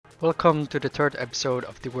Welcome to the third episode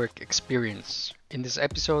of the Work Experience. In this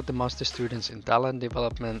episode, the master students in talent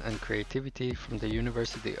development and creativity from the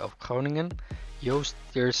University of Groningen, Joost,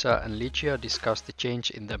 Tirza, and Ligia discuss the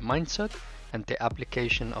change in their mindset and the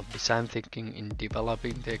application of design thinking in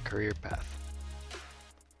developing their career path.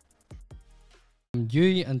 I'm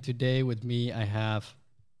Yui, and today with me I have.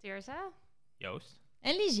 Tirza? Joost.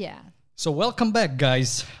 And Ligia. So welcome back,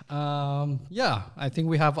 guys. I think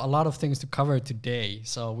we have a lot of things to cover today.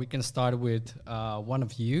 So we can start with one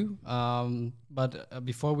of you. But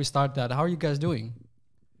before we start that, how are you guys doing?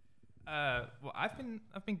 Well, I've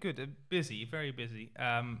been good, busy, very busy.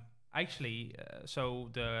 So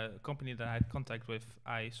the company that I had contact with,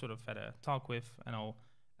 I sort of had a talk with and all,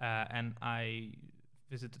 and I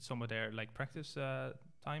visited some of their like practice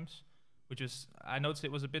times, which was, I noticed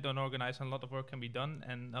it was a bit unorganized and a lot of work can be done,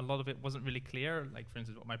 and a lot of it wasn't really clear. Like for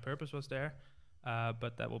instance, what my purpose was there,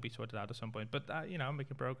 but that will be sorted out at some point. But I'm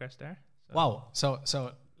making progress there. So. Wow.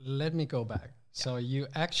 So let me go back. Yeah. So you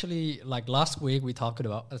actually, like last week, we talked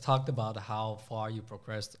about how far you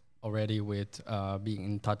progressed already with being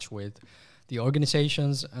in touch with the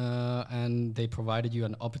organizations, and they provided you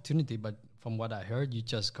an opportunity. But from what I heard, you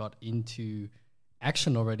just got into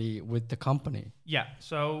action already with the company. Yeah.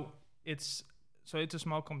 So it's a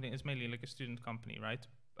small company. It's mainly like a student company, right?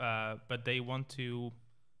 But they want to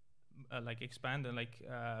like expand and like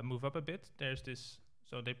move up a bit. There's this.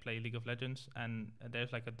 So they play League of Legends, and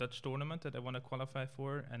there's like a Dutch tournament that they want to qualify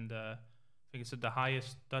for, and I think it's the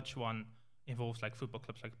highest Dutch one involves like football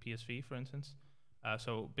clubs like PSV, for instance.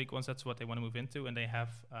 So big ones. That's what they want to move into, and they have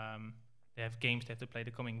games they have to play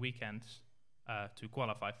the coming weekends to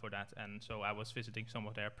qualify for that. And so I was visiting some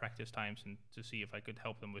of their practice times and to see if I could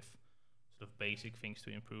help them with sort of basic things to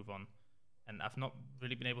improve on. And I've not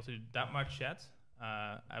really been able to do that much yet.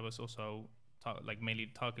 I was also mainly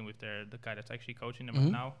talking with the guy that's actually coaching them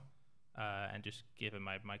right now, and just give him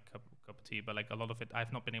my cup of tea. But like a lot of it,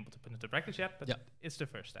 I've not been able to put into practice yet. But it's the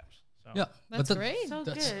first steps. So. Yeah, that's great. So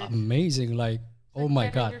that's good. Amazing. Like, oh my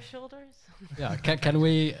god. Your shoulders. Yeah. Can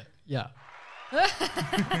we? Yeah.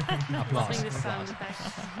 Applause.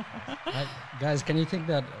 Guys, can you think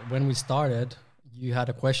that when we started, you had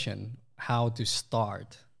a question how to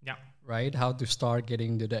start? Yeah. Right? How to start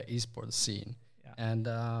getting to the esports scene. And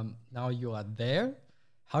now you are there.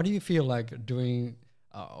 How do you feel like doing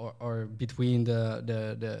or between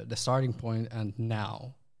the starting point and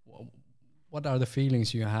now? What are the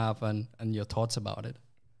feelings you have and your thoughts about it?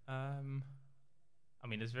 I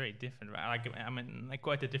mean, it's very different, right? Like, I'm in like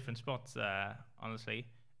quite a different spot, honestly.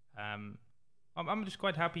 I'm just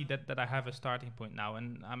quite happy that I have a starting point now,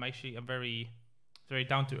 and I'm very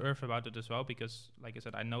down to earth about it as well, because, like I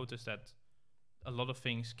said, I noticed that a lot of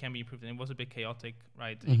things can be improved, and it was a bit chaotic,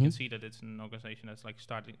 right? Mm-hmm. You can see that it's an organization that's like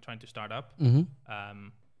trying to start up. Mm-hmm.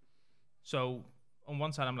 So on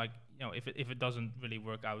one side, I'm like, if it doesn't really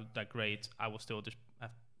work out that great, I will still just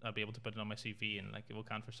I'll be able to put it on my CV, and like it will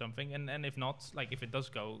count for something. And if not, like if it does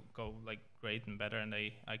go like great and better, and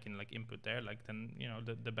I can like input there, like then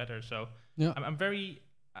the better. So yeah. I'm very.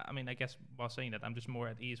 I mean, I guess while saying that, I'm just more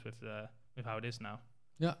at ease with how it is now.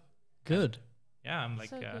 Yeah, good. Yeah, I'm like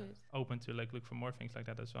so open to like look for more things like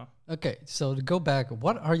that as well. Okay, so to go back,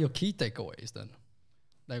 what are your key takeaways then?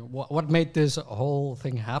 Like what made this whole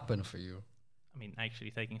thing happen for you? I mean, actually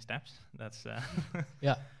taking steps. That's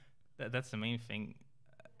yeah. That's the main thing.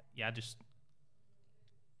 Just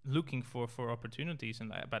looking for opportunities,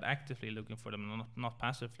 but actively looking for them, not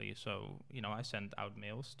passively. So I sent out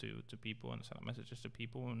mails to people and sent out messages to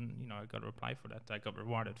people, and I got a reply for that. I got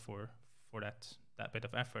rewarded for that bit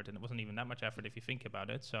of effort, and it wasn't even that much effort if you think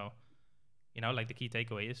about it. So like the key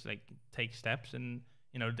takeaway is like take steps, and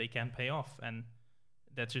they can pay off, and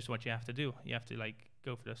that's just what you have to do. You have to like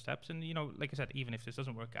go for those steps, and like I said, even if this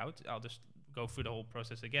doesn't work out, I'll just go through the whole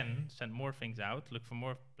process again, send more things out, look for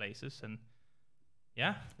more places, and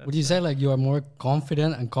would you say like you are more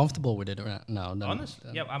confident and comfortable with it right now?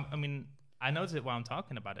 Honestly, I mean, I notice it while I'm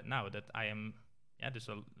talking about it now that I am just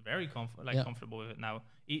very comfortable with it now.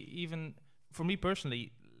 Even for me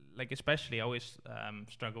personally, like especially I always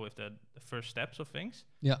struggle with the first steps of things.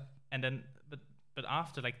 Yeah. And then but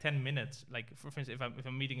after like 10 minutes, like for instance, if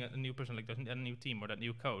I'm meeting a new person, like a new team or that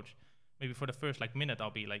new coach, maybe for the first like minute I'll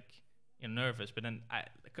be like nervous, but then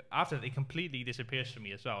after that it completely disappears for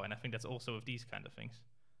me as well. And I think that's also with these kind of things.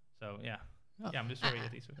 So I'm just very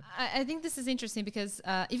at ease with it. I think this is interesting because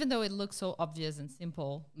even though it looks so obvious and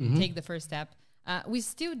simple, take the first step, we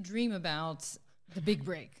still dream about the big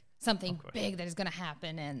break, something big that is going to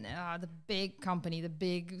happen, and the big company, the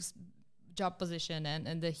big job position,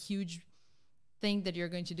 and the huge thing that you're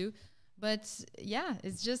going to do. But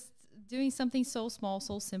it's just doing something so small,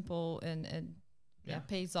 so simple, and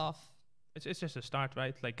pays off. It's just a start,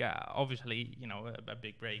 right? Like obviously, a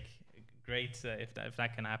big break, great if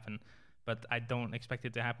that can happen. But I don't expect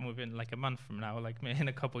it to happen within like a month from now, like in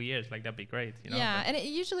a couple of years. Like that'd be great, Yeah, and it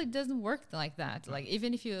usually doesn't work like that. Like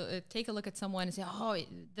even if you take a look at someone and say, "Oh,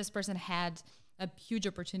 this person had a huge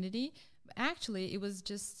opportunity," but actually it was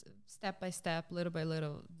just step by step, little by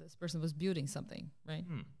little. This person was building something, right?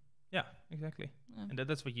 Yeah, exactly. Yeah. And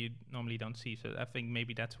that's what you normally don't see. So I think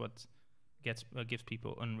maybe that's what gives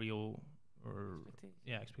people unreal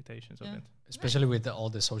expectations of it. Especially with all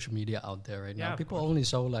the social media out there right now. People only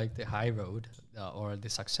show like the high road or the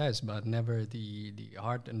success, but never the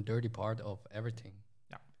hard and dirty part of everything.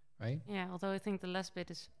 Yeah. Right? Yeah, although I think the last bit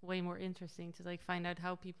is way more interesting to like find out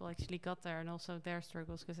how people actually got there and also their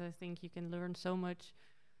struggles, because I think you can learn so much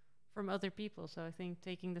from other people. So I think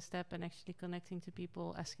taking the step and actually connecting to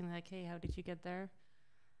people, asking like, hey, how did you get there?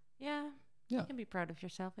 Yeah. You can be proud of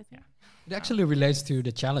yourself, I think. Yeah. It actually relates to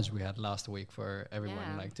the challenge we had last week for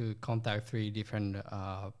everyone, like to contact 3 different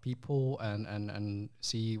people and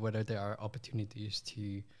see whether there are opportunities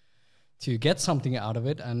to get something out of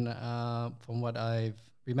it. And from what I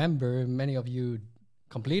remember, many of you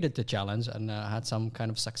completed the challenge and had some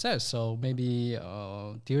kind of success. So maybe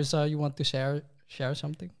Tirza, you want to share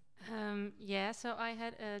something? So I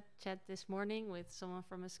had a chat this morning with someone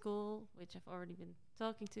from a school, which I've already been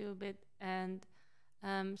talking to a bit. And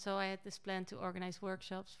so I had this plan to organize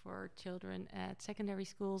workshops for children at secondary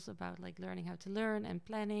schools about like learning how to learn and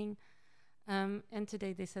planning. And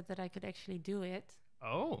today they said that I could actually do it.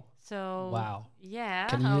 Oh. So wow. Yeah.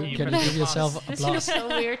 Can you give yourself applause? This feels so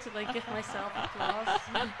weird to like give myself applause.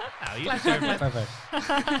 You deserve it. Perfect.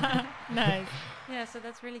 Nice. Yeah, so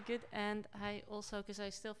that's really good. And I also, because I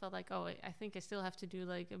still felt like, I think I still have to do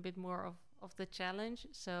like a bit more of the challenge.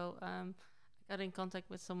 So I got in contact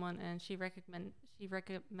with someone and she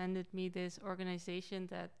recommended me this organization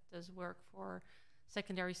that does work for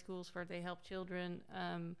secondary schools where they help children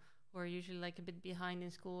who are usually like a bit behind in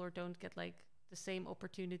school or don't get like the same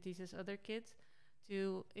opportunities as other kids,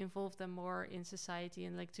 to involve them more in society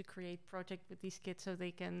and like to create project with these kids so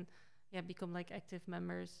they can become like active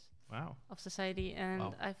members of society.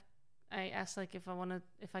 And I asked like if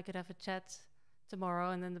I could have a chat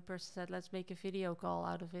tomorrow, and then the person said let's make a video call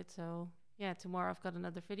out of it. So tomorrow I've got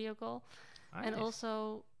another video call. Nice. And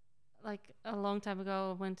also like a long time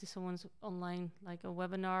ago I went to someone's online like a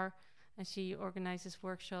webinar, and she organizes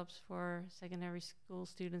workshops for secondary school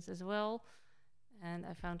students as well. And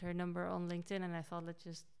I found her number on LinkedIn, and I thought let's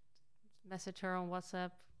just message her on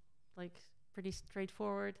WhatsApp, like pretty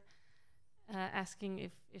straightforward, asking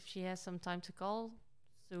if she has some time to call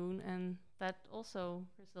soon. And that also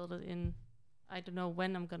resulted in, I don't know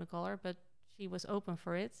when I'm going to call her, but she was open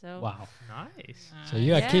for it. So wow, nice. So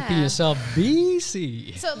you are keeping yourself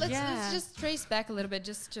busy. So let's just trace back a little bit,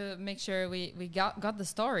 just to make sure we got the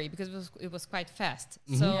story, because it was quite fast.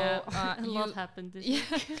 Mm-hmm. So a lot happened this week.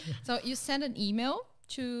 So you sent an email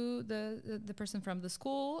to the person from the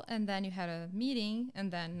school, and then you had a meeting,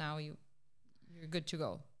 and then now you're good to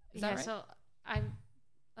go. Is that right? So I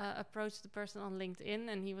approached the person on LinkedIn,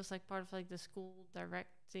 and he was like part of like the school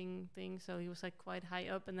directing thing, so he was like quite high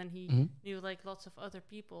up, and then he knew like lots of other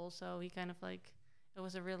people, so he kind of like, it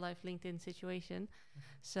was a real life LinkedIn situation.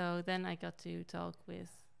 So then I got to talk with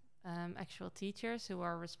actual teachers who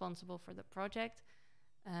are responsible for the project,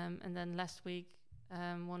 and then last week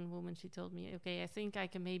one woman, she told me, okay, I think I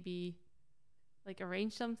can maybe like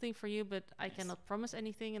arrange something for you, but I cannot promise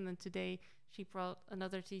anything. And then today she brought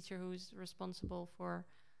another teacher who's responsible for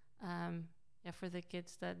the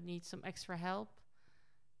kids that need some extra help.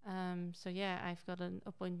 I've got an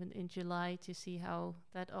appointment in July to see how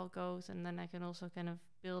that all goes, and then I can also kind of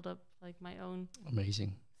build up like my own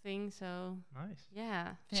amazing thing. So nice.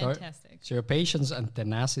 Yeah. Fantastic. So your patience and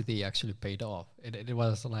tenacity actually paid off. It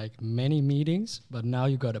was like many meetings, but now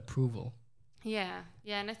you got approval. Yeah,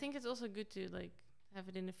 and I think it's also good to like have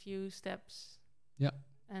it in a few steps. Yeah.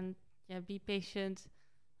 And be patient.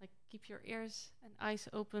 Like keep your ears and eyes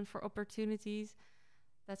open for opportunities.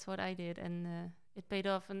 That's what I did, and it paid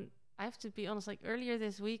off. And I have to be honest, like earlier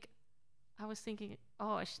this week, I was thinking,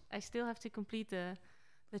 I still have to complete the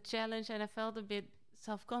challenge, and I felt a bit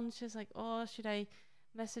self-conscious, like, should I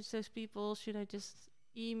message those people? Should I just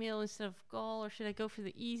email instead of call, or should I go for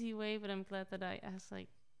the easy way? But I'm glad that I asked, like,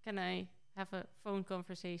 can I have a phone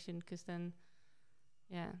conversation? Because then,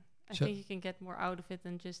 I think you can get more out of it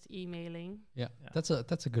than just emailing. Yeah. That's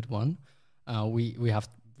a good one.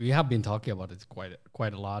 We have been talking about it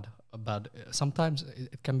quite a lot, but sometimes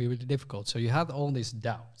it can be really difficult. So you had all these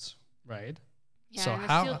doubts, right? Yeah, So and I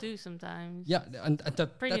how? still do sometimes. Yeah, and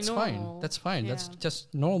Pretty that's fine. normal. That's fine. That's Yeah.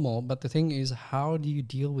 just normal. But the thing is, how do you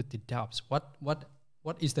deal with the doubts?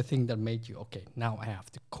 What is the thing that made you okay? Now I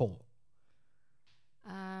have to call.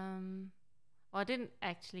 Well, I didn't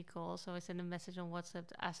actually call, so I sent a message on WhatsApp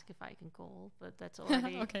to ask if I can call, but that's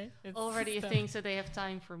already Okay. It's already a stuff. thing, so they have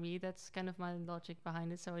time for me. That's kind of my logic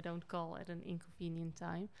behind it, so I don't call at an inconvenient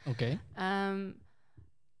time. Okay.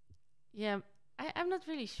 Yeah, I'm not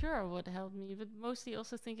really sure what helped me, but mostly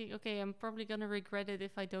also thinking, okay, I'm probably gonna regret it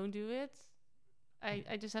if I don't do it.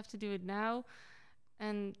 I just have to do it now,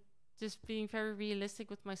 and just being very realistic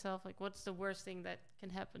with myself, like what's the worst thing that can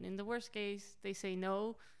happen? In the worst case, they say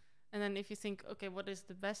no. And then if you think, okay, what is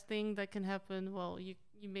the best thing that can happen? Well, you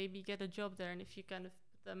maybe get a job there, and if you kind of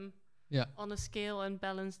put them Yeah. on a scale and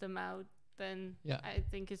balance them out, then Yeah. I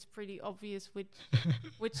think it's pretty obvious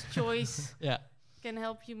which choice Yeah. can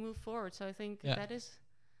help you move forward. So I think Yeah. that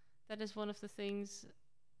is one of the things.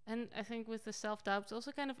 And I think with the self-doubts,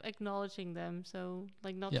 also kind of acknowledging them. So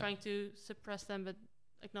like not Yeah. trying to suppress them, but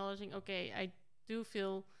acknowledging, okay, I do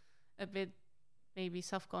feel a bit maybe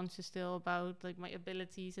self-conscious still about like my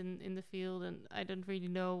abilities in the field, and I don't really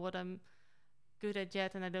know what I'm good at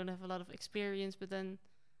yet, and I don't have a lot of experience. But then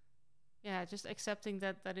yeah, just accepting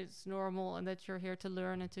that it's normal and that you're here to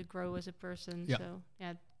learn and to grow as a person. Yeah. So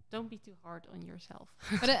yeah, don't be too hard on yourself.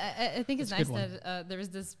 But I think it's That's a nice good that there is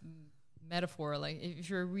this metaphor. Like if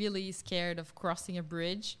you're really scared of crossing a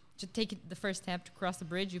bridge, to take the first step to cross the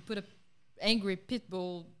bridge, you put a angry pit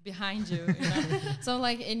bull behind you. You know? So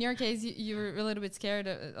like in your case, you're a little bit scared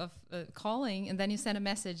of calling, and then you send a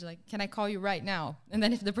message like, "Can I call you right now?" And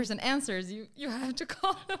then if the person answers, you have to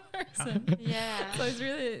call the person. Yeah. So it's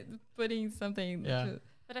really putting something. Yeah. To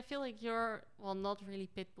But I feel like you're, well, not really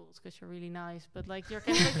pit bulls because you're really nice, but like you're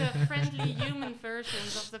kind of like a friendly human version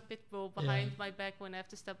of the pit bull behind my back when I have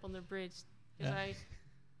to step on the bridge. Because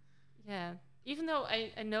even though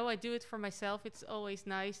I know I do it for myself, it's always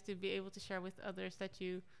nice to be able to share with others that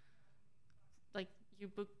you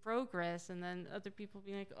book progress, and then other people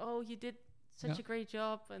being like, oh, you did such a great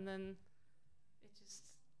job, and then it just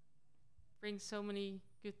brings so many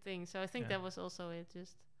good things. So I think that was also it.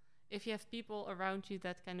 Just if you have people around you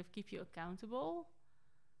that kind of keep you accountable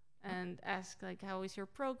and ask like, how is your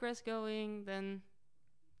progress going, then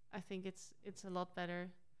I think it's a lot better.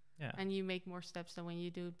 Yeah. And you make more steps than when you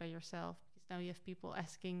do it by yourself, because now you have people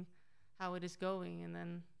asking how it is going, and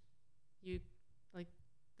then you like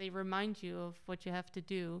they remind you of what you have to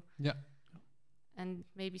do. Yeah. And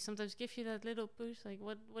maybe sometimes give you that little push, like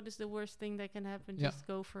what is the worst thing that can happen? Yeah. Just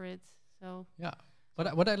go for it. So Yeah.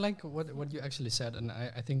 But what I like what you actually said, and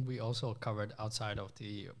I think we also covered outside of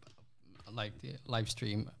the the live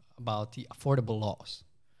stream about the affordable laws.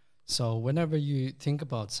 So whenever you think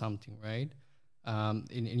about something, right?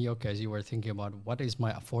 In your case, you were thinking about what is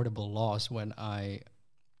my affordable loss when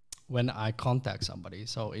I contact somebody.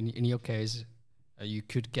 So in your case, you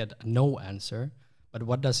could get no answer, but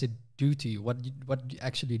what does it do to you? What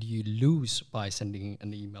actually do you lose by sending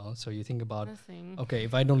an email? So you think about, nothing. okay,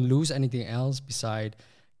 if I don't lose anything else beside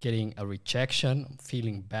getting a rejection,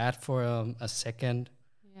 feeling bad for a second,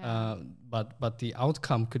 but the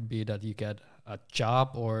outcome could be that you get a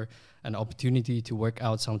job or an opportunity to work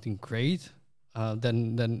out something great.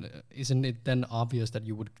 Then isn't it then obvious that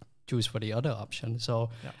you would choose for the other option? So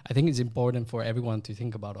I think it's important for everyone to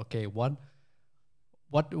think about, okay, what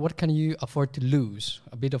can you afford to lose?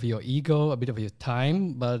 A bit of your ego, a bit of your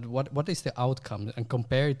time, but what is the outcome? And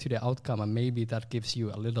compare it to the outcome, and maybe that gives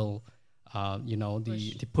you a little,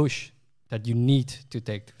 the push that you need to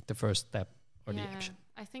take the first step or the action.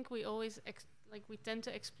 I think we always we tend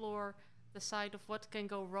to explore the side of what can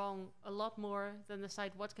go wrong a lot more than the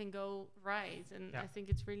side what can go right. And I think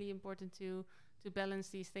it's really important to balance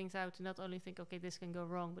these things out, to not only think, okay, this can go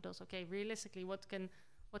wrong, but also, okay, realistically, what can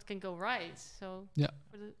go right. So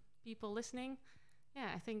for the people listening,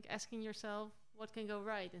 I think asking yourself what can go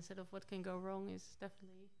right instead of what can go wrong is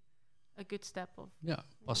definitely a good step of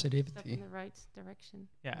positivity, step in the right direction.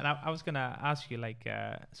 And I was gonna ask you,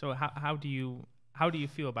 so how do you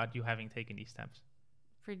feel about you having taken these steps?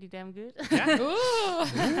 Pretty damn good. Yeah. Ooh,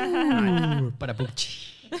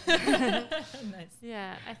 nice.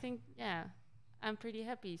 Yeah, I think I'm pretty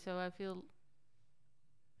happy. So I feel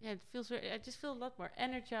it feels I just feel a lot more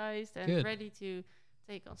energized and ready to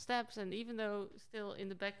take on steps. And even though still in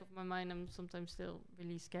the back of my mind I'm sometimes still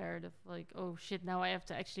really scared of like, oh shit, now I have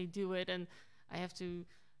to actually do it and I have to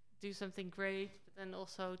do something great, but then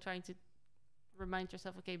also trying to remind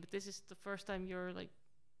yourself, okay, but this is the first time you're like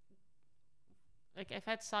I've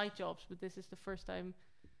had side jobs, but this is the first time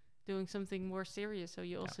doing something more serious, so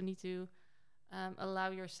you also need to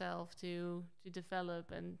allow yourself to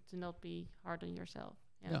develop and to not be hard on yourself.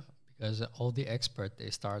 Yeah, because all the experts, they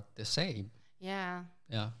start the same. Yeah,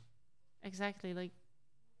 Yeah. exactly. Like,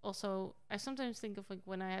 also, I sometimes think of like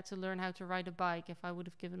when I had to learn how to ride a bike. If I would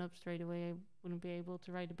have given up straight away, I wouldn't be able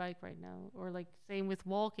to ride a bike right now. Or like same with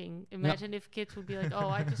walking. Imagine if kids would be like, "Oh,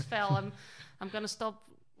 I just fell. I'm gonna stop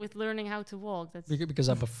with learning how to walk." That's Because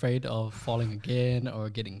I'm afraid of falling again or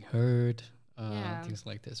getting hurt, Yeah. things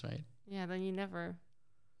like this, right? yeah. Then you never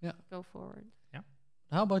Yeah. go forward.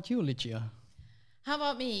 How about you, Ligia? How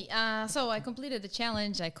about me? So I completed the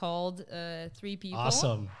challenge. I called 3 people.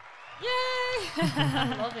 Awesome. Yay!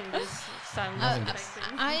 I'm loving this sound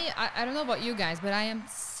effect. I don't know about you guys, but I am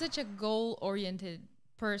such a goal-oriented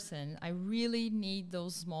person. I really need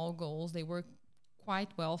those small goals. They work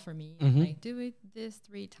quite well for me. Like, do it this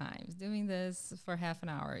 3 times, doing this for half an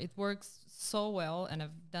hour. It works so well, and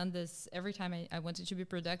I've done this every time I wanted to be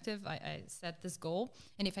productive. I set this goal,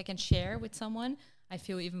 and if I can share with someone, I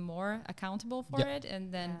feel even more accountable for it,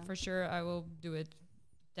 and then for sure I will do it,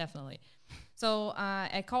 definitely. So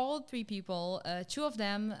I called 3 people. 2 of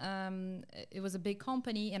them, it was a big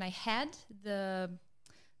company, and I had the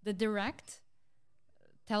direct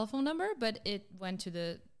telephone number, but it went to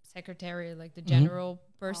the secretary, like the general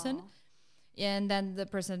person. And then the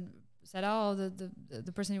person said, "Oh,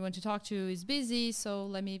 the person you want to talk to is busy, so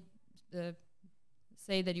let me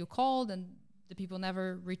say that you called," and the people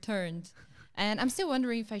never returned. And I'm still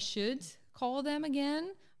wondering if I should call them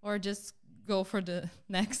again or just go for the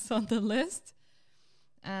next on the list.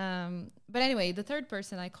 But anyway, the 3rd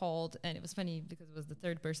person I called, and it was funny because it was the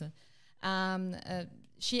 3rd person.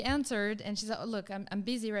 She answered and she said, "Oh, look, I'm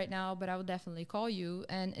busy right now, but I will definitely call you."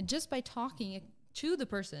 And just by talking to the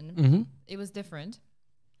person, it was different.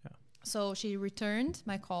 Yeah. So she returned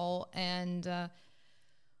my call, and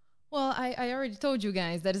well, I already told you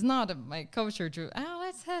guys that it's not my culture to,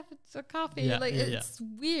 let's have a coffee. It's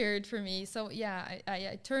weird for me. So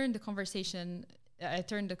I turned the conversation. I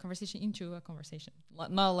turned the conversation into a conversation.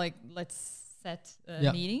 Not like let's set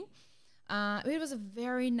a meeting. It was a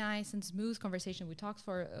very nice and smooth conversation. We talked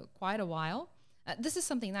for quite a while. This is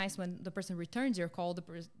something nice when the person returns your call. The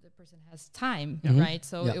person has time, right?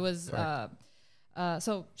 So it was.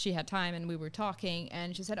 So she had time, and we were talking,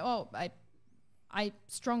 and she said, "Oh, I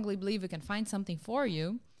strongly believe we can find something for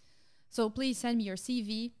you. So please send me your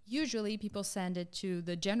CV." Usually people send it to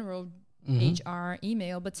the general HR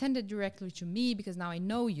email, but send it directly to me because now I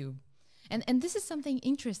know you. And this is something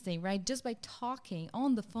interesting, right? Just by talking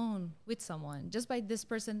on the phone with someone, just by this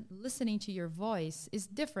person listening to your voice is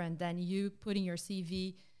different than you putting your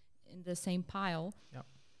CV in the same pile. Yep.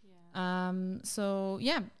 So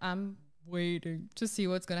I'm waiting to see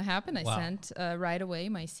what's going to happen. I sent right away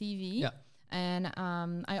my CV. Yeah. And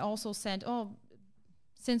I also sent,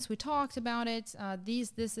 since we talked about it,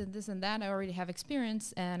 this and that, I already have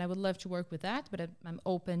experience, and I would love to work with that, but I'm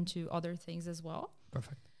open to other things as well.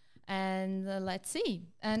 Perfect. And let's see.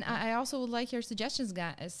 And I also would like your suggestions,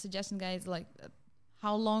 guys. Like,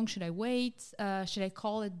 how long should I wait? Should I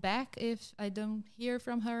call it back if I don't hear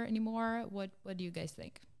from her anymore? What do you guys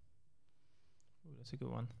think? Ooh, that's a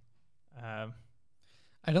good one.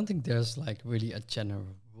 I don't think there's like really a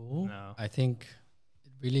general rule. No. I think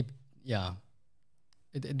it really,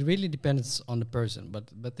 it really depends on the person.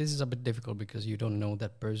 But this is a bit difficult because you don't know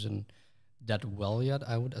that person that well yet,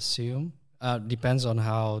 I would assume. Depends on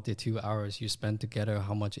how the 2 hours you spent together,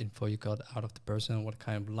 how much info you got out of the person, what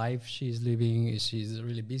kind of life she's living, is she's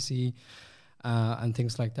really busy, and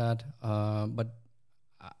things like that. But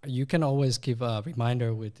you can always give a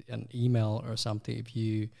reminder with an email or something. If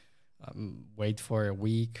you wait for a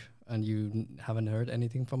week and you haven't heard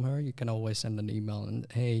anything from her, you can always send an email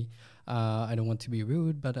and, "Hey, I don't want to be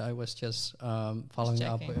rude, but I was just following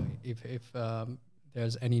up if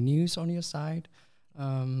there's any news on your side.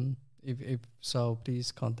 If so,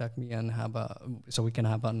 please contact me and so we can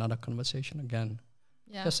have another conversation again."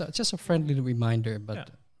 Yeah. Just a friendly reminder, but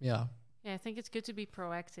Yeah, I think it's good to be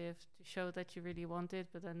proactive to show that you really want it,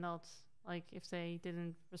 but then not like if they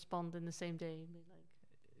didn't respond in the same day. Be like,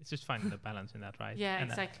 It's just finding the balance in that, right? yeah, And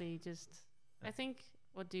exactly. I think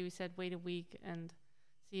what do you said? Wait a week and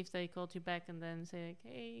see if they called you back, and then say like,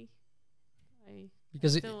 "Hey, I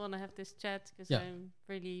still want to have this chat because I'm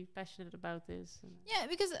really passionate about this." Yeah,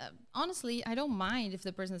 because honestly, I don't mind if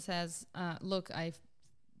the person says, "Look, I've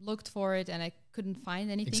looked for it and I couldn't find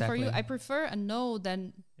anything for you." I prefer a no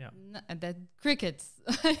than than crickets.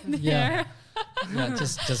 Yeah,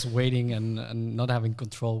 just waiting and not having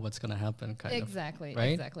control what's gonna happen. Exactly.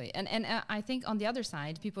 And I think on the other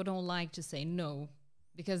side, people don't like to say no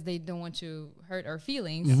because they don't want to hurt our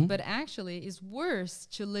feelings. But actually, it's worse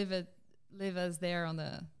to live it leave us there on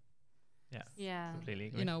the, Yeah. Completely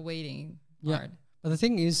agree. you know, waiting Yeah. part. But the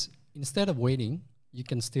thing is, instead of waiting, you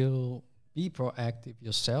can still be proactive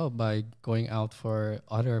yourself by going out for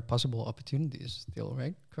other possible opportunities still,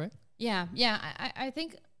 right? Correct? Yeah, I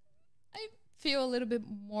think I feel a little bit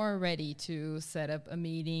more ready to set up a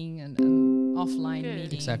meeting, an offline Good.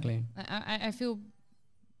 meeting. Exactly. I feel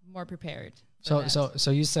more prepared. for So, that.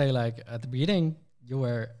 so you say like at the beginning you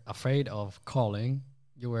were afraid of calling,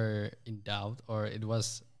 you were in doubt, or it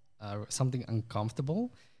was something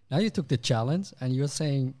uncomfortable. Now you took the challenge, and you're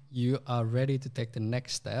saying you are ready to take the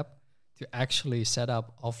next step to actually set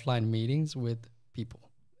up offline meetings with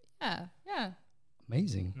people. Yeah.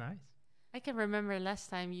 Amazing. Nice. I can remember last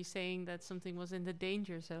time you saying that something was in the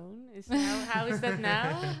danger zone. How is that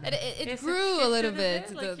now? It Is grew a shifted little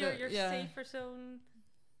bit. Like the- your yeah. safer zone.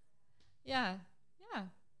 Yeah.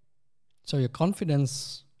 So your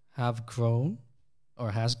confidence have grown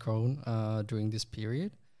or has grown during this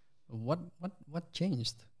period. What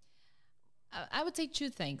changed? I would say two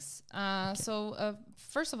things. So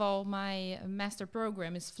first of all, my master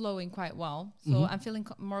program is flowing quite well. So I'm feeling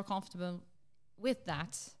more comfortable with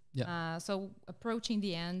that. Yeah. So approaching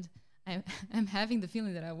the end, I'm having the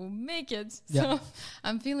feeling that I will make it. Yeah. So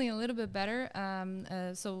I'm feeling a little bit better.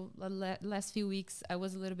 So last few weeks, I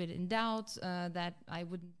was a little bit in doubt that I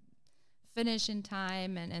wouldn't finish in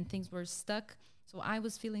time, and things were stuck. So I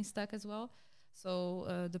was feeling stuck as well.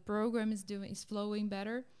 So the program is flowing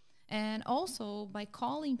better. And also by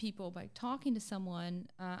calling people, by talking to someone,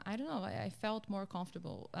 I don't know, I felt more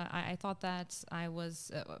comfortable. I thought that I was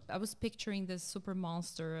picturing this super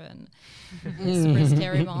monster and this super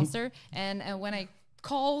scary monster. And when I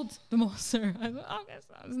called the monster, I thought, okay,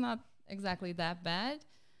 so it's not exactly that bad.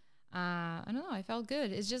 I don't know, I felt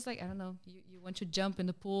good. It's just like, I don't know, you want to jump in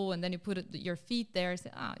the pool and then you put your feet there and say,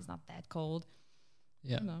 it's not that cold.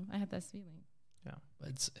 Yeah. I don't know, I had that feeling. But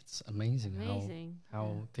it's amazing,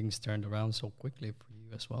 how things turned around so quickly for you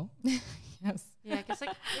as well. Yes. Yeah, because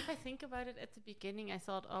like if I think about it, at the beginning I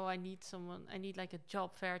thought, I need like a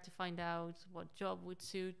job fair to find out what job would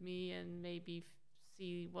suit me, and maybe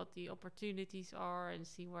see what the opportunities are, and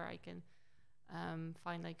see where I can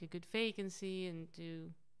find like a good vacancy and to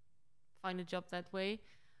find a job that way.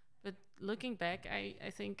 But looking back, I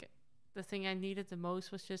think the thing I needed the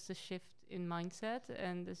most was just a shift in mindset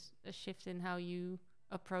and a shift in how you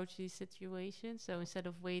approach these situations. So instead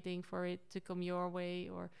of waiting for it to come your way,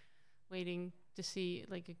 or waiting to see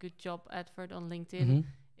like a good job advert on LinkedIn,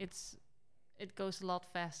 it goes a lot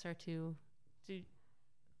faster to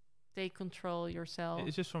take control yourself.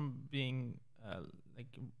 It's just from being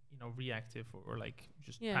reactive or like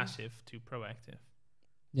just passive to proactive.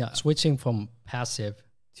 Yeah, switching from passive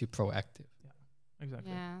to proactive.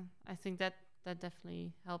 Exactly. Yeah, I think that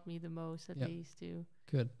definitely helped me the most, at least to.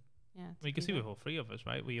 Good. Yeah. We can see with all three of us,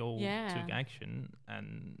 right? We all took action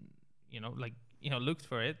and looked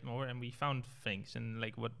for it more, and we found things, and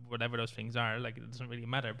like whatever those things are, like it doesn't really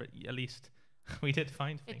matter, but at least we did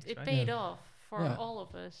find things. It right? paid off for all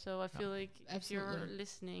of us. So I feel like if you're Absolutely.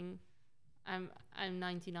 listening, I'm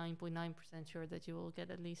 99.9% sure that you will get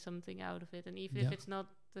at least something out of it, and even if it's not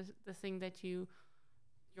the thing that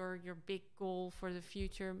your big goal for the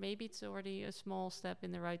future, maybe it's already a small step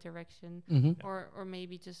in the right direction, or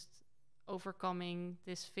maybe just overcoming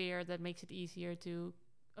this fear that makes it easier to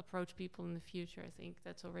approach people in the future. I think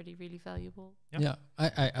that's already really valuable. Yeah,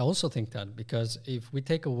 I also think that, because if we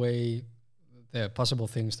take away the possible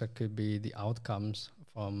things that could be the outcomes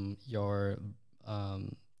from your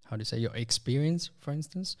your experience, for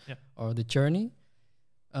instance, or the journey,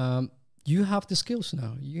 you have the skills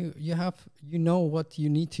now. You know what you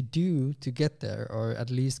need to do to get there, or at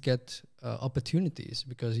least get opportunities,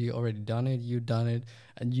 because you already done it. You've done it,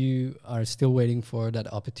 and you are still waiting for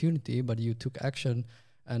that opportunity. But you took action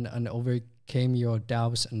and overcame your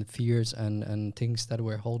doubts and fears and things that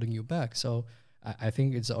were holding you back. So I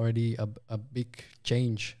think it's already a big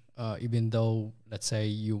change, even though, let's say,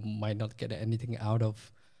 you might not get anything out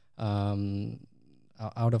of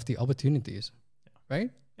the opportunities,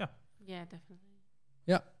 right? Yeah, definitely.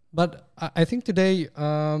 Yeah, but I think today,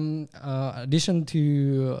 addition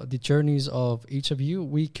to the journeys of each of you,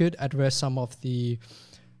 we could address some of the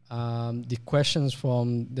questions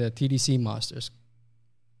from the TDC masters.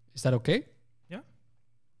 Is that okay? Yeah.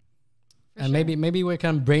 And maybe we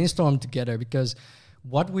can brainstorm together, because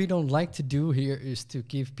what we don't like to do here is to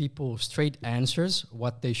give people straight answers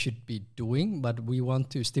what they should be doing, but we want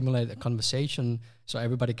to stimulate a conversation so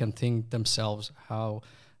everybody can think themselves how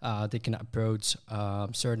they can approach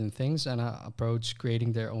certain things and approach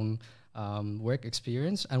creating their own work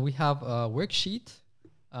experience. And we have a worksheet.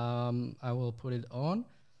 I will put it on.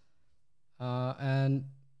 And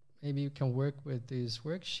maybe you can work with this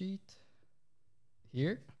worksheet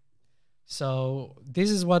here. So this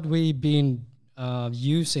is what we've been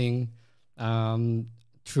using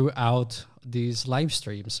throughout these live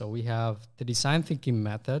streams. So we have the design thinking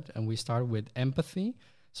method, and we start with empathy.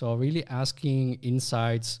 So really asking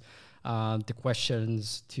insights, the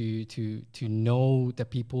questions to know the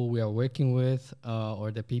people we are working with,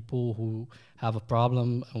 or the people who have a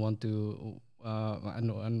problem and want to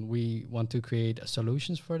and we want to create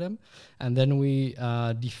solutions for them. And then we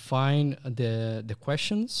define the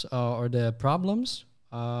questions or the problems,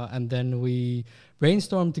 and then we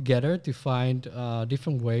brainstorm together to find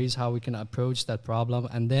different ways how we can approach that problem.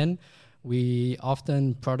 And then we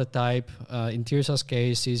often prototype. In Tirza's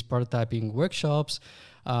case, he's prototyping workshops.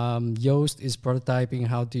 Joost is prototyping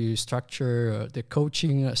how to structure the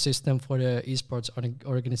coaching system for the esports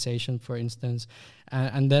organization, for instance.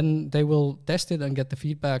 And then they will test it and get the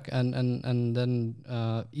feedback, and then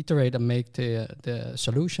iterate and make the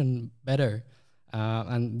solution better.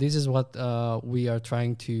 And this is what we are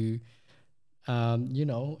trying to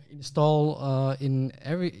install in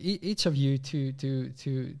each of you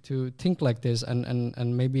to think like this,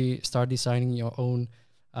 and maybe start designing your own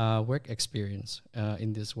work experience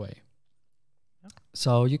in this way. Yeah.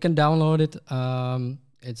 So you can download it.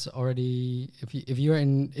 It's already, if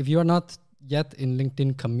you are not yet in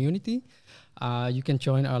LinkedIn community, you can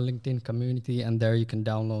join our LinkedIn community, and there you can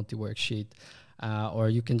download the worksheet, or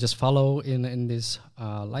you can just follow in this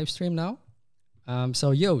live stream now.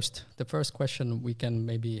 So Joost, the first question, we can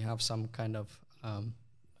maybe have some kind of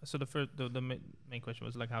So the main question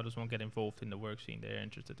was like, how does one get involved in the work scene they're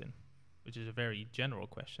interested in? Which is a very general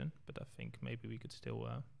question, but I think maybe we could still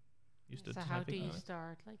use the So design how do thinking you on it.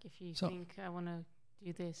 start? Like if you So- think I want to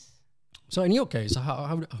do this. So in your case,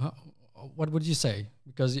 how what would you say?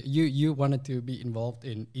 Because you wanted to be involved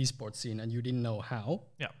in esports scene and you didn't know how.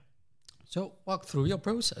 Yeah. So walk through your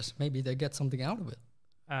process. Maybe they get something out of it.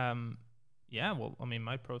 Yeah, well, I mean,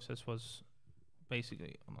 my process was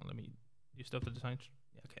basically, let me, you still have the design?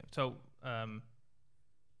 Yeah, okay. So,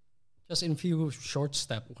 Just in few short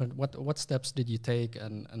steps. What steps did you take,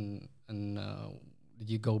 and did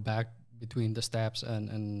you go back between the steps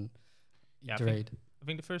and Yeah, iterate? I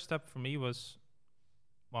think the first step for me was,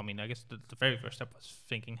 well, I mean, I guess the very first step was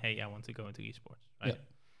thinking, hey, I want to go into esports, right?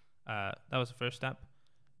 That was the first step.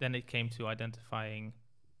 Then it came to identifying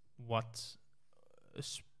what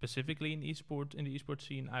specifically in the esports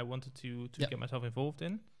scene I wanted to get myself involved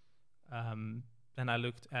in. Then I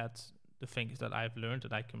looked at the things that I've learned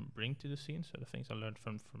that I can bring to the scene. So the things I learned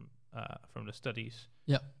from the studies,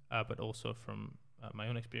 but also from my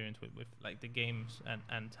own experience with like the games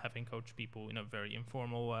and having coached people in a very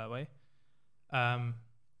informal way.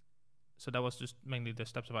 So that was just mainly the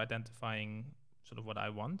steps of identifying sort of what I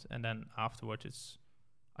want, and then afterwards it's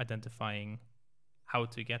identifying how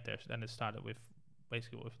to get there. So then it started with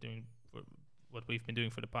basically what we've been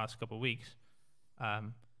doing for the past couple of weeks,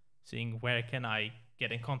 seeing where can I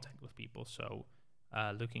get in contact with people. So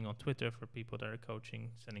looking on Twitter for people that are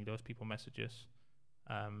coaching, sending those people messages,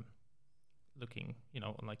 looking,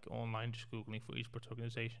 on like online, just Googling for esports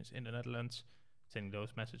organizations in the Netherlands, sending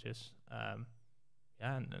those messages,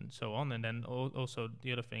 and so on. And then also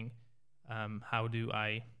the other thing, how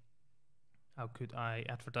could I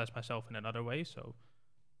advertise myself in another way? So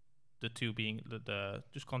the two being the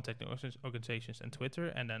just contacting organizations and Twitter,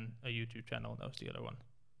 and then a YouTube channel. That was the other one.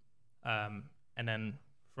 And then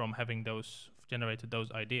from having generated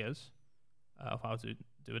those ideas of how to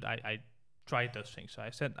do it, I tried those things. So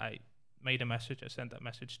I made a message. I sent that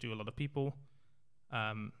message to a lot of people.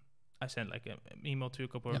 I sent like an email to a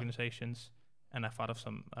couple organizations, and I thought of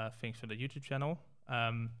some things for the YouTube channel.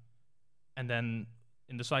 And then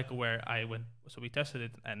in the cycle where we tested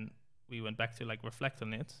it and we went back to like reflect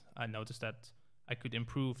on it, I noticed that I could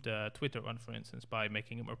improve the Twitter one, for instance, by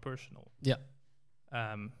making it more personal.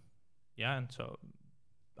 And so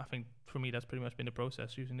I think for me that's pretty much been the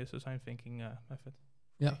process using this design thinking method.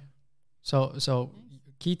 Yeah. So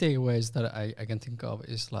key takeaways that I can think of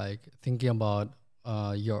is like thinking about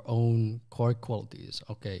your own core qualities.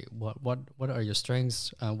 Okay, what are your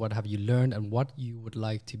strengths? What have you learned, and what you would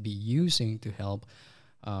like to be using to help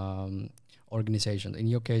organizations? In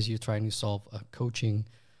your case, you're trying to solve a coaching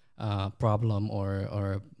problem,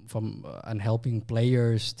 or and helping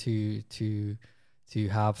players to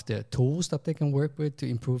have the tools that they can work with to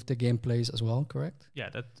improve the gameplays as well. Correct? Yeah,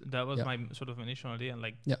 that was my sort of initial idea, and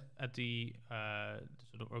like at the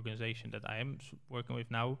sort of organization that I am working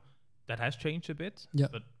with now, that has changed a bit,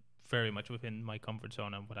 but very much within my comfort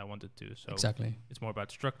zone and what I wanted to. So exactly, it's more about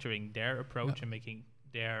structuring their approach and making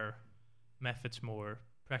their methods more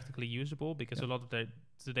practically usable, because a lot of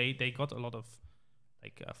they got a lot of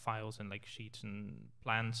like files and like sheets and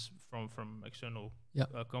plans from external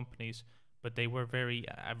companies, but they were very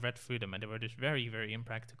I read through them and they were just very, very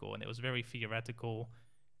impractical, and it was very theoretical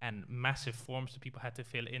and massive forms that people had to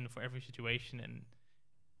fill in for every situation, and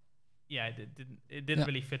it didn't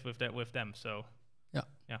really fit with them. So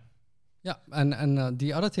yeah, and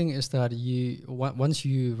the other thing is that once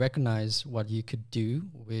you recognize what you could do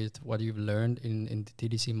with what you've learned in the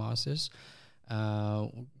TDC Masters,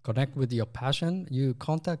 connect with your passion, you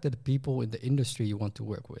contacted the people in the industry you want to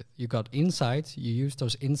work with. You got insights, you use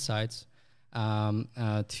those insights to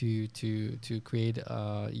create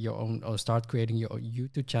your own, or start creating your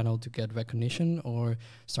YouTube channel to get recognition, or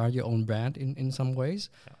start your own brand in some ways.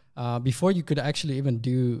 Before you could actually even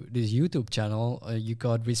do this YouTube channel, you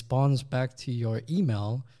got response back to your email,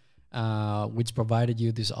 which provided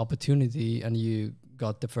you this opportunity, and you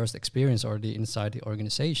got the first experience already inside the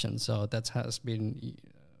organization. So that has been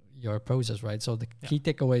your process, right? So the key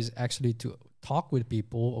takeaway is actually to talk with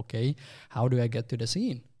people. Okay, how do I get to the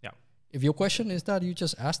scene? Yeah. If your question is that, you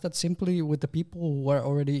just ask that simply with the people who are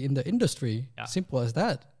already in the industry. Yeah. Simple as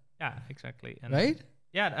that. Yeah, exactly. And right?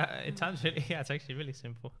 Yeah, it sounds really, it's actually really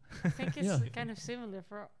simple. I think it's kind of similar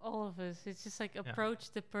for all of us. It's just like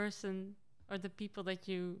approach the person or the people that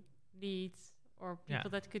you need, or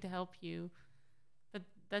people that could help you. But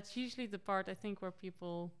that's usually the part, I think, where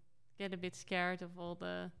people get a bit scared of all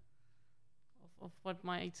the of what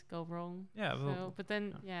might go wrong. Yeah. So, but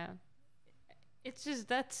then it's just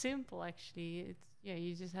that simple actually. It's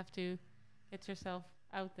you just have to get yourself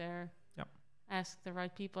out there. Ask the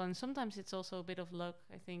right people, and sometimes it's also a bit of luck,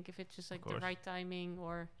 I think, if it's just like the right timing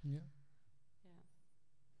or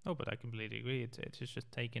Oh, but I completely agree. It's just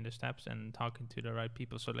taking the steps and talking to the right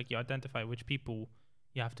people. So like you identify which people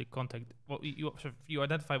you have to contact. Well, you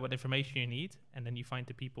identify what information you need, and then you find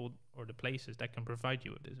the people or the places that can provide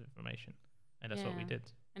you with this information, and that's what we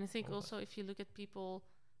did. And I think also if you look at people,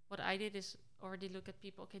 what I did is already look at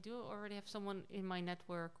people. Okay, do I already have someone in my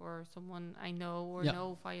network or someone I know or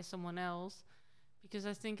know via someone else? Because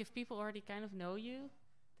I think if people already kind of know you,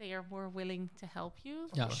 they are more willing to help you.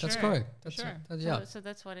 Yeah, that's correct. That's So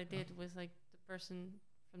that's what I did with like the person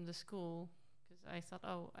from the school, because I thought,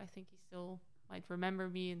 I think he still might remember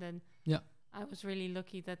me. And then I was really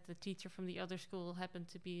lucky that the teacher from the other school happened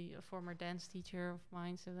to be a former dance teacher of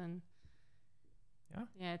mine. So then,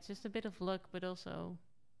 it's just a bit of luck, but also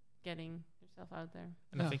getting yourself out there.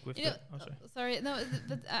 And I think with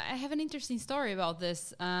but I have an interesting story about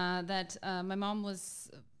this. That my mom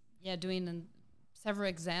was doing several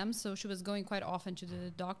exams, so she was going quite often to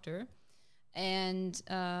the doctor. And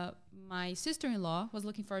my sister-in-law was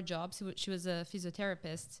looking for a job. She was a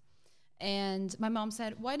physiotherapist. And my mom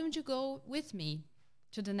said, why don't you go with me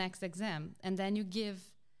to the next exam? And then you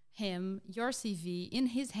give him your CV in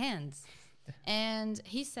his hands. And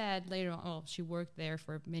he said later on, she worked there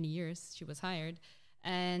for many years. She was hired.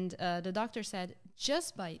 And the doctor said,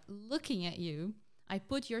 just by looking at you, I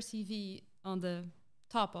put your CV on the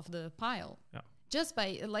top of the pile. Yeah. Just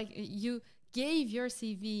by, you gave your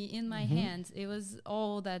CV in my hands. It was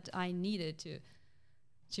all that I needed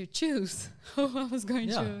to choose who I was going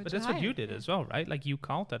to But that's hire. what you did as well, right? Like you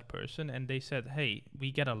called that person and they said, hey,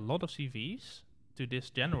 we get a lot of CVs to this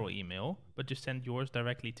general email, but just send yours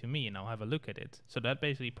directly to me and I'll have a look at it. So that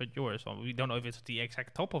basically put yours on. We don't know if it's the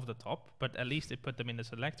exact top of the top, but at least it put them in a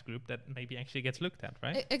select group that maybe actually gets looked at,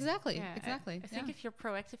 right? Exactly. Yeah, Exactly. I think if you're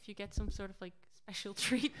proactive, you get some sort of like special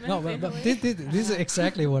treatment. No, but this is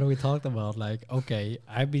exactly what we talked about. Like, okay,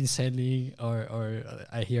 I've been sending, or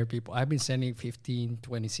I hear people, I've been sending 15,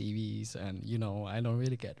 20 CVs, and I don't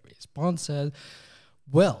really get responses.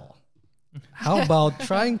 Well, how about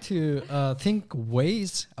trying to think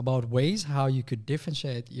ways how you could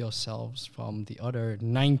differentiate yourselves from the other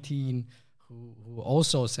 19 who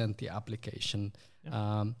also sent the application?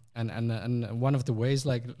 And one of the ways,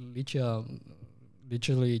 like Ligia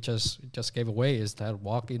literally just gave away, is that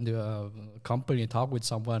walk into a company, talk with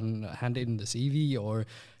someone, hand in the CV, or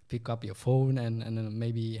pick up your phone and then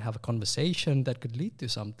maybe have a conversation that could lead to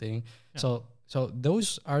something. So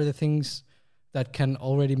those are the things that can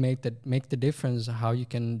already make the difference, how you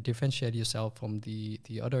can differentiate yourself from the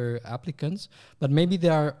other applicants. But maybe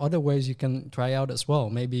there are other ways you can try out as well.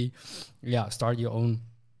 Maybe start your own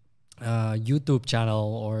YouTube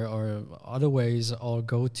channel or other ways, or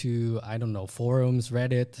go to, I don't know, forums,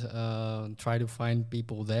 Reddit, try to find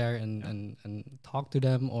people there and talk to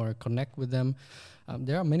them or connect with them.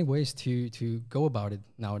 There are many ways to go about it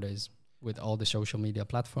nowadays with all the social media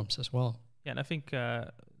platforms as well. Yeah, and I think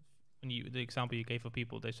when you, the example you gave of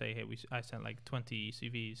people, they say, hey, I sent like 20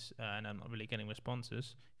 CVs and I'm not really getting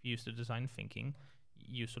responses. If you use the design thinking,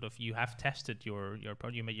 you have tested your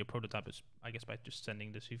you made your prototype, I guess, by just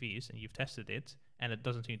sending the CVs, and you've tested it and it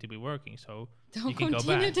doesn't seem to be working, so Don't you can go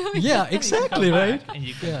continue back. doing Yeah, that. exactly, right? And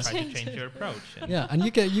you can try to change your approach. Yeah, and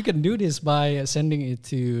you can do this by sending it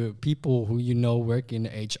to people who you know work in the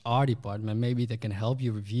HR department. Maybe they can help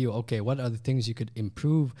you review, okay, what are the things you could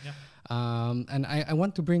improve. Yeah. And I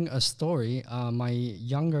want to bring a story. My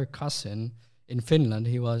younger cousin in Finland,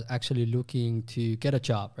 he was actually looking to get a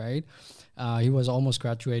job, right? He was almost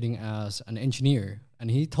graduating as an engineer. And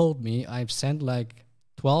he told me, I've sent like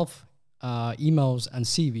 12 emails and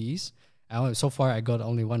CVs. So far, I got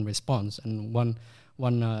only one response and one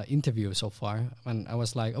interview so far. And I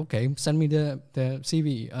was like, okay, send me the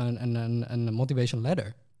CV and the motivation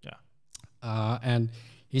letter. Yeah. And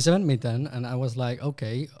he sent me then, and I was like,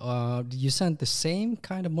 okay, did you send the same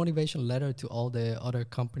kind of motivation letter to all the other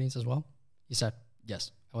companies as well? He said,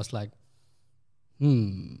 yes. I was like,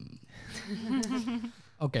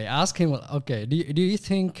 Okay, ask him, okay, do you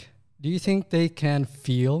think they can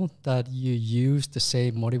feel that you use the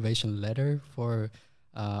same motivation letter for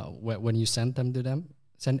when you send them to them?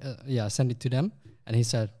 Send it to them? And he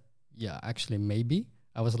said, yeah, actually, maybe.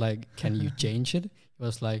 I was like, can you change it? He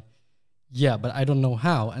was like, yeah, but I don't know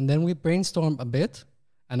how. And then we brainstormed a bit,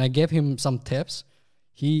 and I gave him some tips.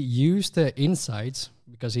 He used the insights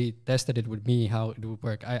because he tested it with me how it would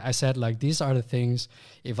work. I said, like, these are the things,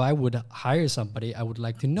 if I would hire somebody, I would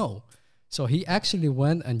like to know. So he actually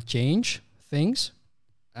went and changed things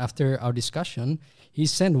after our discussion. He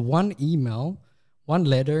sent one email, one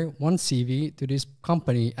letter, one CV to this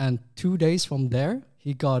company, and 2 days from there,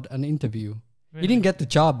 he got an interview. Really? He didn't get the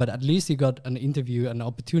job, but at least he got an interview, an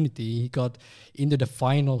opportunity. He got into the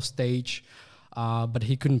final stage, but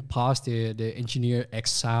he couldn't pass the engineer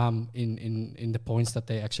exam in the points that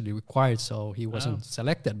they actually required, so he wasn't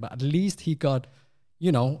selected. But at least he got,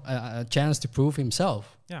 a chance to prove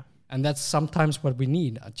himself. Yeah. And that's sometimes what we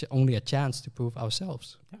need, only a chance to prove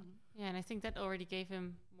ourselves. Yeah. Yeah, and I think that already gave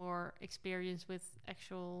him more experience with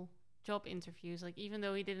actual job interviews. Like, even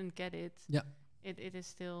though he didn't get it, it is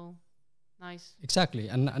still nice. Exactly,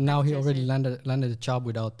 and now he Practice already it. landed a job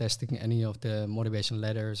without testing any of the motivation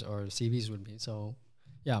letters or CVs with me. So,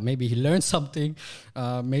 yeah, maybe he learned something.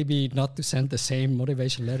 Maybe not to send the same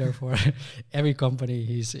motivation letter for every company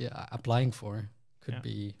he's applying for. Could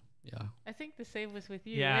be, yeah. I think the same was with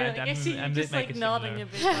you. Yeah, I see you just like nodding a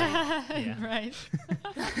bit. Like, Right.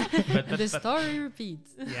 But The story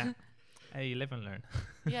repeats. yeah. Hey, you live and learn.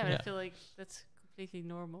 yeah, but Yeah. I feel like that's completely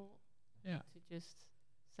normal. Yeah. To just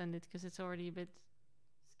send it, because it's already a bit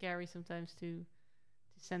scary sometimes to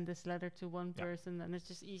send this letter to one person, and it's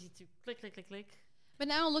just easy to click, click, click, click. But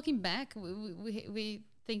now looking back, we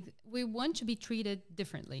think we want to be treated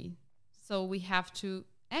differently. So we have to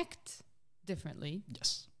act differently,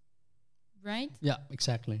 Yes. right? Yeah,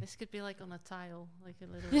 exactly. This could be like on a tile, like a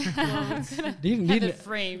little quote. Have it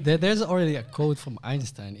framed. There's already a quote from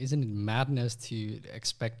Einstein. Isn't it madness to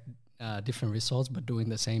expect different results but doing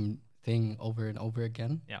the same thing over and over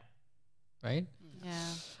again? Yeah. Right?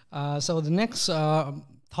 Yeah. So the next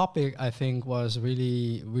topic I think was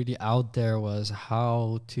really, really out there was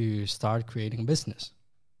how to start creating a business,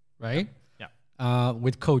 right? Yeah.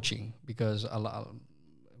 With coaching, because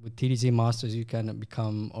with TDC Masters you can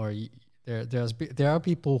become, there are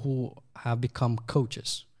people who have become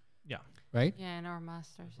coaches. Yeah. Right? Yeah, in our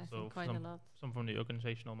masters, I So think quite a lot. Some from the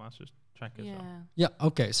organizational masters track as Yeah. well. Yeah,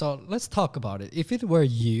 okay. So let's talk about it. If it were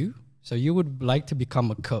you, so you would like to become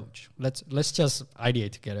a coach. Let's just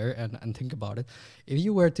ideate together and think about it. If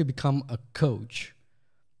you were to become a coach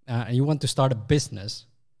and you want to start a business,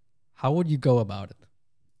 how would you go about it?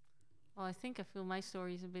 Well, I think I feel my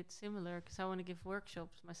story is a bit similar, because I want to give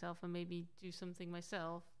workshops myself and maybe do something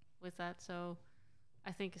myself with that. So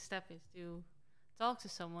I think a step is to talk to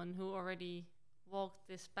someone who already walked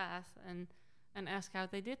this path and ask how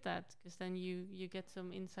they did that, because then you get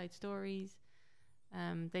some inside stories.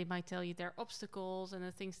 They might tell you their obstacles and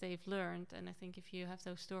the things they've learned. And I think if you have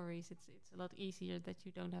those stories, it's a lot easier that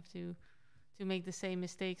you don't have to make the same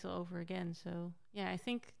mistakes all over again. So yeah, I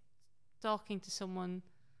think talking to someone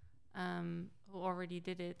who already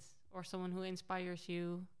did it, or someone who inspires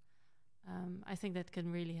you, I think that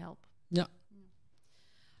can really help. Yeah.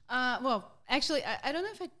 Well, actually, I don't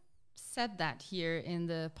know if I said that here in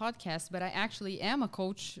the podcast, but I actually am a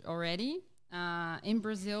coach already. In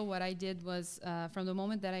Brazil, what I did was, from the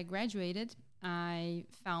moment that I graduated, I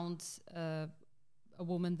found a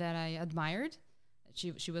woman that I admired.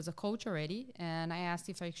 she was a coach already, and I asked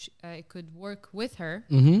if I could work with her.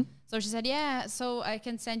 Mm-hmm. So she said, yeah, so I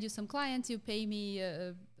can send you some clients, you pay me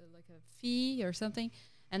like a fee or something,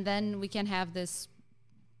 and then we can have this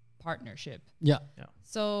partnership. Yeah.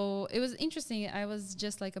 So it was interesting. I was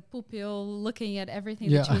just like a pupil looking at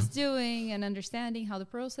everything that she was doing and understanding how the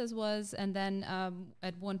process was. And then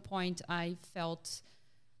at one point I felt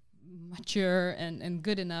mature and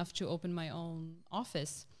good enough to open my own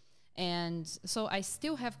office. And so I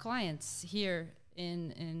still have clients here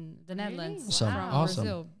in the Netherlands from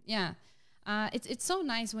Brazil. Yeah. It's so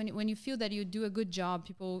nice when you feel that you do a good job,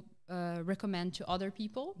 people recommend to other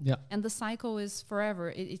people. Yeah. And the cycle is forever.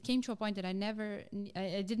 It came to a point that I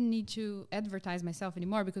didn't need to advertise myself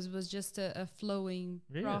anymore because it was just a flowing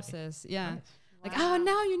process. Yeah. Nice. Like, oh,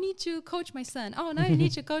 now you need to coach my son. Oh, now you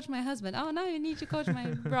need to coach my husband. Oh, now you need to coach my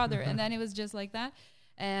brother. And then it was just like that.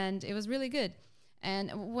 And it was really good.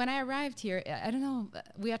 And when I arrived here, I don't know,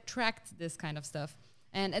 we attract this kind of stuff.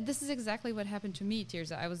 And this is exactly what happened to me,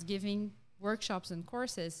 Tirza. I was giving workshops and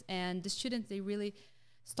courses, and the students, they really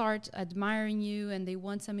start admiring you and they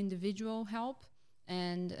want some individual help.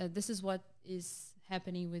 And this is what is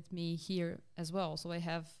happening with me here as well. So I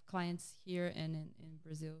have clients here and in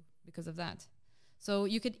Brazil because of that. So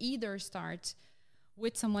you could either start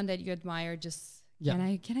with someone that you admire, just can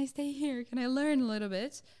I stay here? Can I learn a little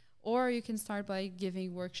bit? Or you can start by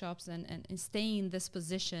giving workshops and stay in this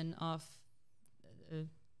position of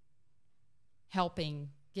helping,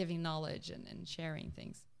 giving knowledge and sharing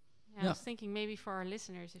things. I was thinking maybe for our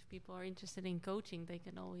listeners, if people are interested in coaching, they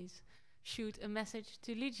can always shoot a message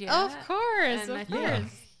to Ligia. Of course, and I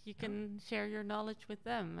think you can share your knowledge with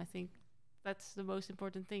them. I think that's the most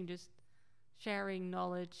important thing, just sharing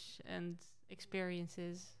knowledge and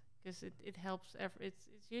experiences, because it helps. It's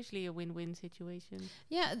usually a win-win situation.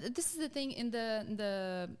 Yeah, this is the thing in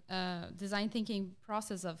the design thinking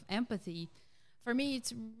process of empathy. For me,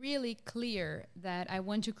 it's really clear that I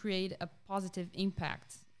want to create a positive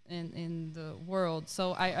impact in the world.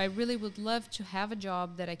 So I really would love to have a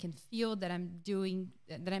job that I can feel that I'm doing,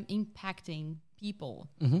 that I'm impacting people.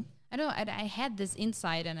 Mm-hmm. I know I had this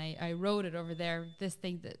insight and I wrote it over there, this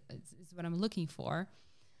thing that is what I'm looking for.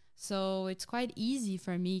 So it's quite easy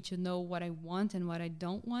for me to know what I want and what I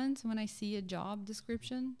don't want when I see a job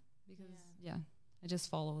description, because I just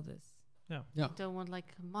follow this. Yeah. You don't want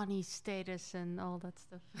like money, status, and all that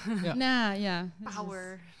stuff.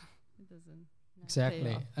 Power. It doesn't.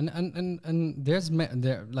 Exactly, and there's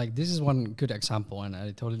this is one good example, and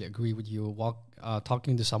I totally agree with you.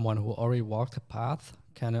 Talking to someone who already walked a path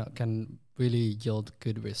can really yield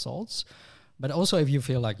good results. But also, if you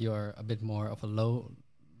feel like you're a bit more of a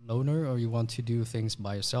loner, or you want to do things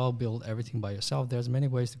by yourself, build everything by yourself, there's many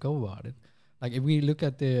ways to go about it. Like if we look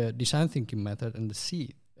at the design thinking method and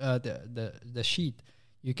the sheet,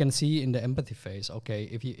 you can see in the empathy phase, okay,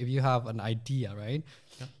 if you have an idea, right?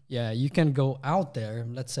 You can go out there.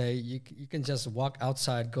 Let's say you can just walk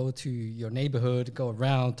outside, go to your neighborhood, go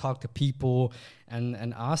around, talk to people,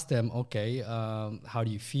 and ask them, okay, how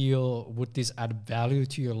do you feel? Would this add value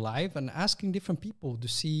to your life? And asking different people to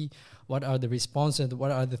see what are the responses,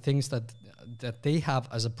 what are the things that they have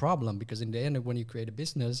as a problem. Because in the end, when you create a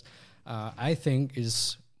business, I think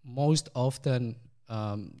is most often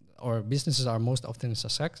or businesses are most often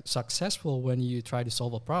successful when you try to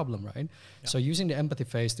solve a problem, right? Yeah. So using the empathy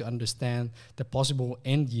phase to understand the possible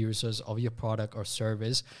end users of your product or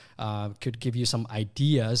service could give you some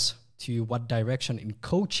ideas to what direction in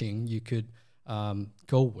coaching you could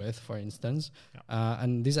go with, for instance. Yeah.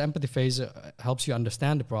 And this empathy phase helps you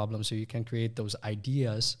understand the problem so you can create those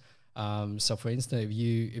ideas. So for instance,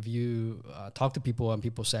 if you talk to people and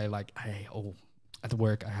people say like, hey, at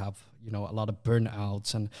work I have a lot of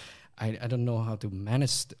burnouts and I don't know how to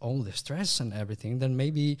manage all the stress and everything, then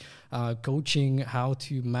maybe coaching how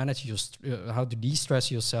to manage how to de-stress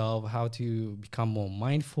yourself, how to become more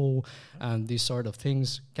mindful, and these sort of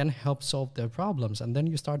things can help solve their problems. And then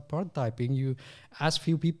you start prototyping. You ask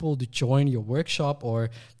few people to join your workshop or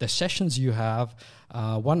the sessions you have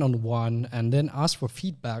one-on-one, and then ask for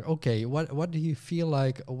feedback. Okay, what do you feel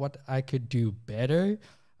like? What I could do better?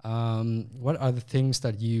 What are the things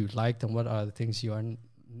that you liked and what are the things you are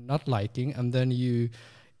not liking? And then you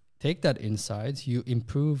take that insight, you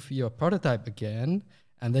improve your prototype again,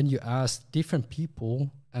 and then you ask different people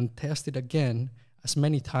and test it again as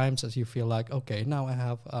many times as you feel like, okay, now I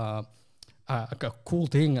have a cool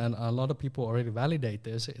thing and a lot of people already validate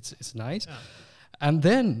this. It's nice. Yeah. And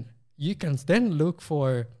then you can then look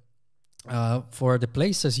for for the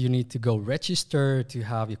places, you need to go register to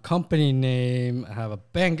have your company name, have a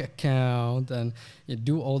bank account, and you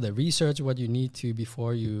do all the research what you need to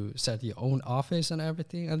before you set your own office and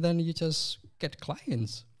everything, and then you just get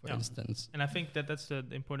clients, for instance. And I think that's the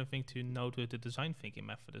important thing to note with the design thinking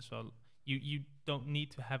method as well. You don't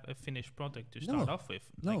need to have a finished product to start off with,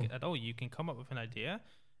 like at all. You can come up with an idea,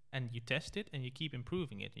 and you test it, and you keep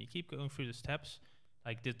improving it, and you keep going through the steps.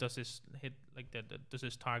 Like, does this hit like that? Does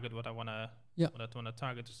this target what I wanna? What I wanna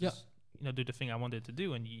target? Does this, do the thing I wanted to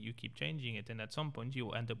do? And you keep changing it, and at some point you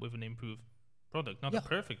will end up with an improved product, not a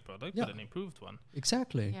perfect product, but an improved one.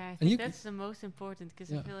 Exactly. Yeah, I think that's the most important,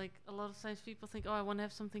 because I feel like a lot of times people think, oh, I want to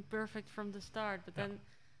have something perfect from the start, but then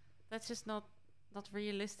that's just not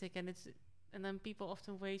realistic, and then people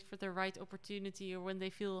often wait for the right opportunity or when they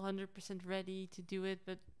feel 100% ready to do it,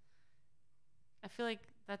 but I feel like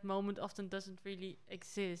that moment often doesn't really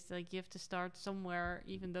exist. Like, you have to start somewhere,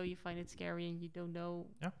 even though you find it scary and you don't know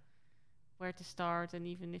where to start, and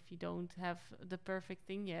even if you don't have the perfect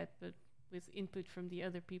thing yet, but with input from the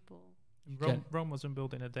other people. Rome wasn't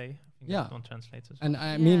built in a day. I think don't translate as and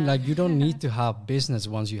I mean, like, you don't need to have business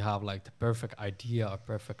once you have like the perfect idea or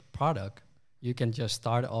perfect product. You can just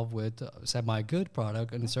start off with a semi-good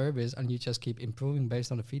product and service, and you just keep improving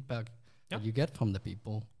based on the feedback that you get from the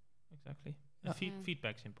people. Exactly.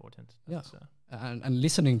 Feedback's important. And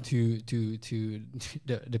listening to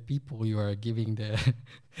the people you are giving the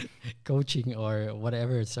coaching or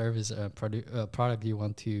whatever service product you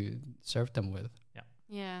want to serve them with.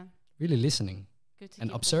 Yeah. Really listening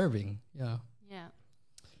and observing. Yeah.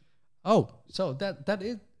 Oh, so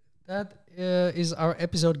that is our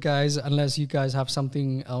episode, guys. Unless you guys have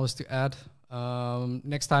something else to add.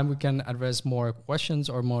 Next time we can address more questions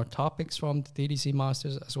or more topics from the TDC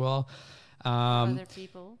Masters as well. Other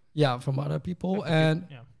people. Yeah, from other people. And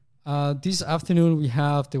this afternoon we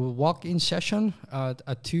have the walk-in session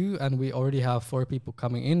at 2, and we already have 4 people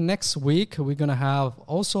coming in. Next week we're going to have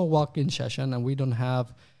also a walk-in session, and we don't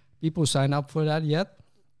have people sign up for that yet.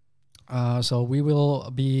 So we will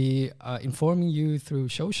be informing you through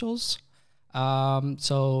socials.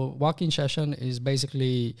 So walk-in session is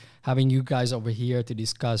basically having you guys over here to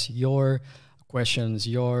discuss your questions,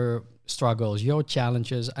 your struggles, your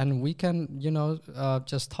challenges, and we can,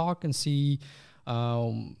 just talk and see,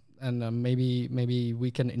 and maybe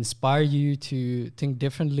we can inspire you to think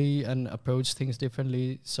differently and approach things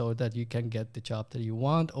differently, so that you can get the job that you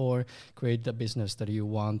want or create the business that you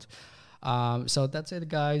want. So that's it,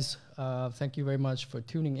 guys. Thank you very much for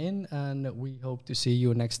tuning in, and we hope to see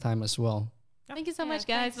you next time as well. Thank you so much,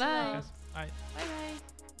 guys. Bye. Bye. Bye.